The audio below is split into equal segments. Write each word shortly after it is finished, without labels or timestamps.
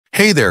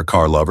Hey there,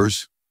 car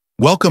lovers.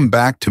 Welcome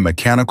back to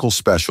Mechanical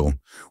Special,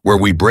 where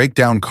we break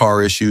down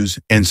car issues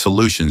and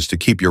solutions to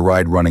keep your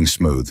ride running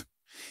smooth.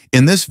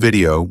 In this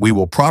video, we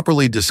will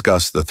properly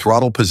discuss the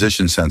throttle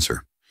position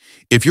sensor.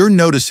 If you're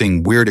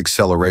noticing weird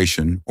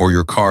acceleration or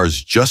your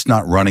car's just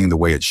not running the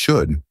way it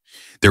should,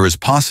 there is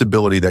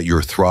possibility that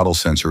your throttle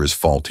sensor is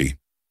faulty.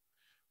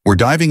 We're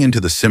diving into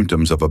the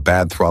symptoms of a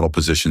bad throttle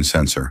position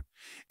sensor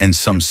and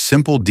some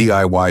simple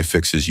DIY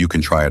fixes you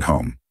can try at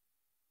home.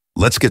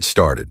 Let's get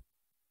started.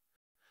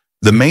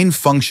 The main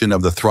function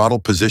of the throttle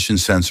position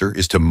sensor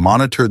is to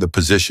monitor the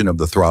position of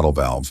the throttle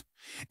valve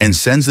and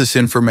sends this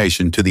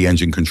information to the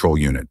engine control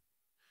unit.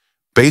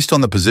 Based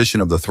on the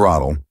position of the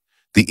throttle,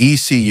 the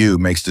ECU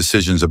makes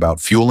decisions about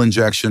fuel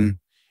injection,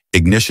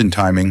 ignition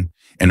timing,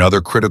 and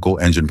other critical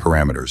engine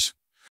parameters.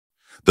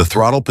 The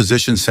throttle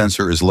position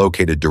sensor is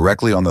located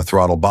directly on the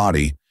throttle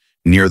body,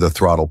 near the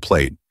throttle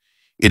plate.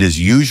 It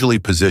is usually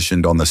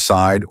positioned on the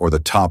side or the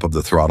top of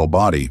the throttle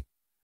body.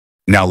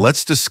 Now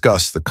let's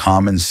discuss the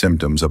common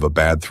symptoms of a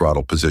bad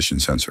throttle position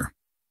sensor.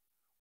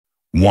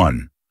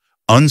 1.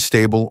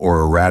 Unstable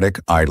or erratic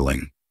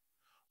idling.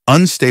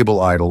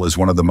 Unstable idle is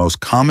one of the most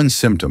common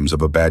symptoms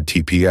of a bad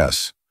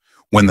TPS.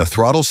 When the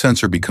throttle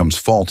sensor becomes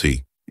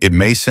faulty, it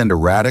may send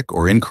erratic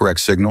or incorrect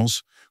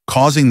signals,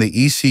 causing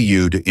the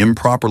ECU to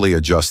improperly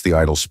adjust the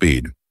idle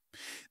speed.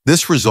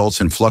 This results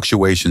in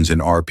fluctuations in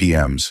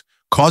RPMs,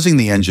 causing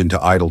the engine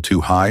to idle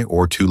too high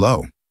or too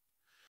low.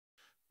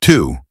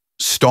 2.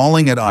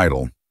 Stalling at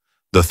idle.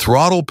 The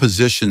throttle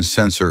position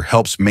sensor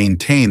helps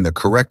maintain the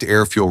correct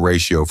air-fuel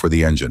ratio for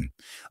the engine.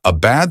 A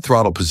bad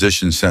throttle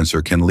position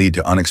sensor can lead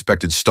to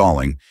unexpected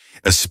stalling,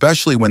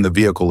 especially when the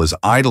vehicle is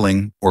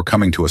idling or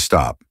coming to a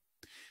stop.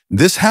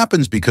 This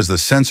happens because the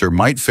sensor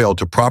might fail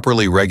to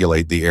properly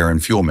regulate the air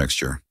and fuel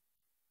mixture.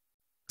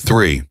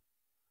 3.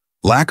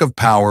 Lack of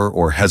power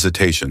or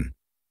hesitation.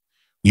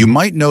 You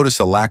might notice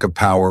a lack of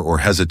power or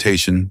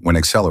hesitation when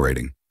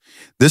accelerating.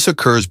 This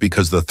occurs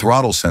because the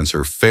throttle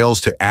sensor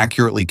fails to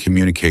accurately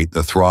communicate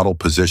the throttle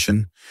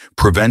position,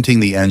 preventing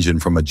the engine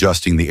from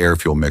adjusting the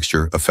air-fuel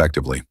mixture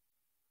effectively.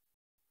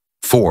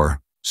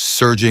 4.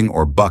 Surging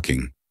or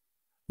bucking.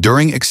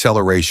 During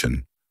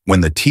acceleration,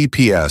 when the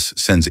TPS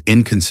sends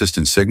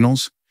inconsistent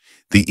signals,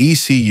 the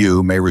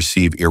ECU may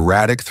receive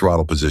erratic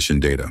throttle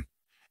position data.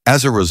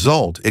 As a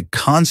result, it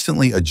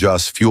constantly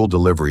adjusts fuel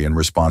delivery in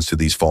response to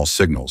these false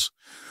signals,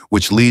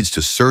 which leads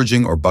to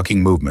surging or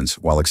bucking movements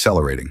while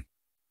accelerating.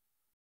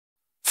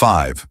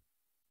 5.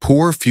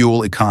 Poor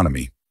fuel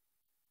economy.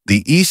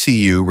 The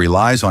ECU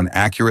relies on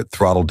accurate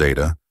throttle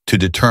data to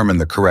determine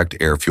the correct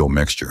air-fuel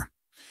mixture.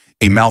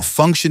 A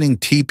malfunctioning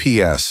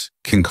TPS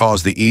can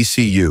cause the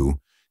ECU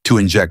to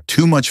inject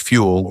too much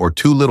fuel or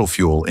too little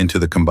fuel into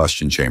the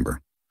combustion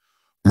chamber.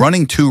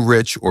 Running too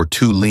rich or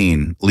too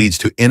lean leads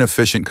to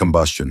inefficient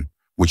combustion,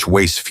 which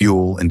wastes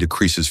fuel and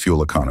decreases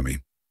fuel economy.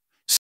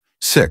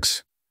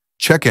 6.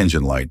 Check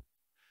engine light.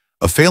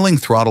 A failing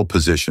throttle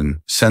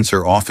position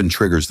sensor often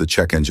triggers the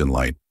check engine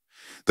light.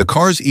 The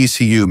car's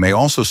ECU may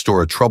also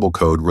store a trouble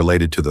code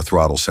related to the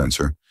throttle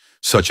sensor,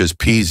 such as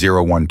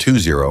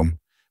P0120,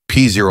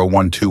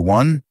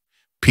 P0121,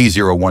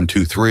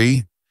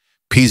 P0123,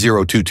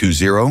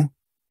 P0220,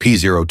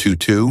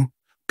 P022,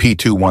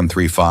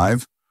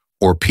 P2135,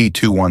 or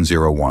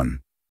P2101.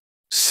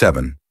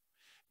 7.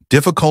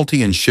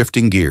 Difficulty in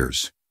shifting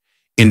gears.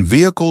 In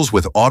vehicles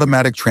with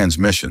automatic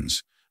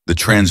transmissions, the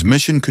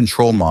transmission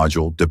control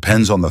module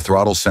depends on the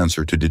throttle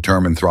sensor to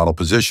determine throttle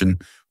position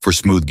for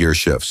smooth gear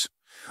shifts.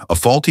 A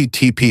faulty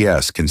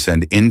TPS can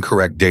send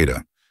incorrect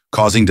data,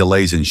 causing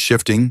delays in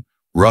shifting,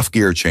 rough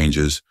gear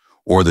changes,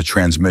 or the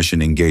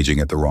transmission engaging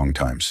at the wrong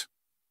times.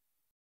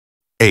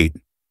 8.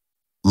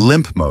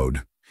 Limp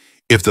mode.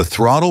 If the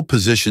throttle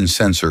position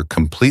sensor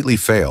completely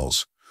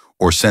fails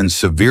or sends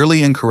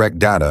severely incorrect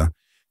data,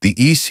 the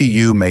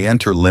ECU may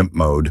enter limp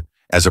mode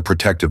as a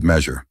protective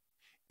measure.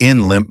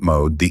 In limp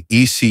mode, the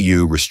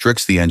ECU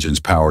restricts the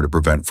engine's power to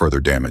prevent further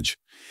damage.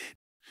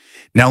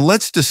 Now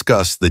let's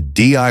discuss the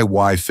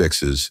DIY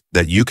fixes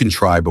that you can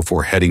try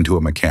before heading to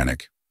a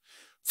mechanic.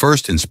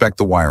 First, inspect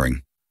the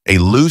wiring. A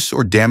loose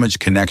or damaged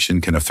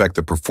connection can affect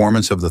the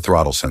performance of the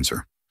throttle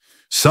sensor.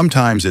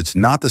 Sometimes it's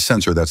not the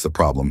sensor that's the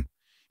problem.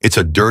 It's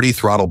a dirty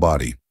throttle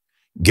body.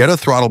 Get a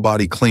throttle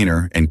body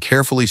cleaner and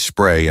carefully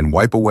spray and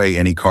wipe away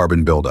any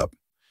carbon buildup.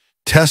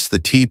 Test the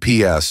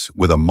TPS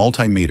with a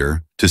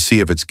multimeter to see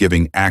if it's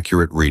giving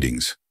accurate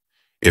readings.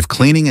 If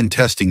cleaning and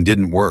testing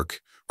didn't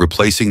work,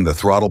 replacing the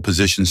throttle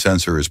position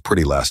sensor is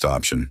pretty last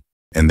option.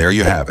 And there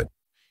you have it.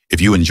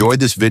 If you enjoyed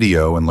this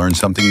video and learned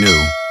something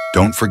new,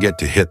 don't forget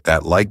to hit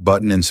that like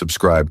button and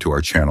subscribe to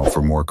our channel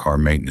for more car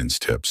maintenance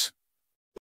tips.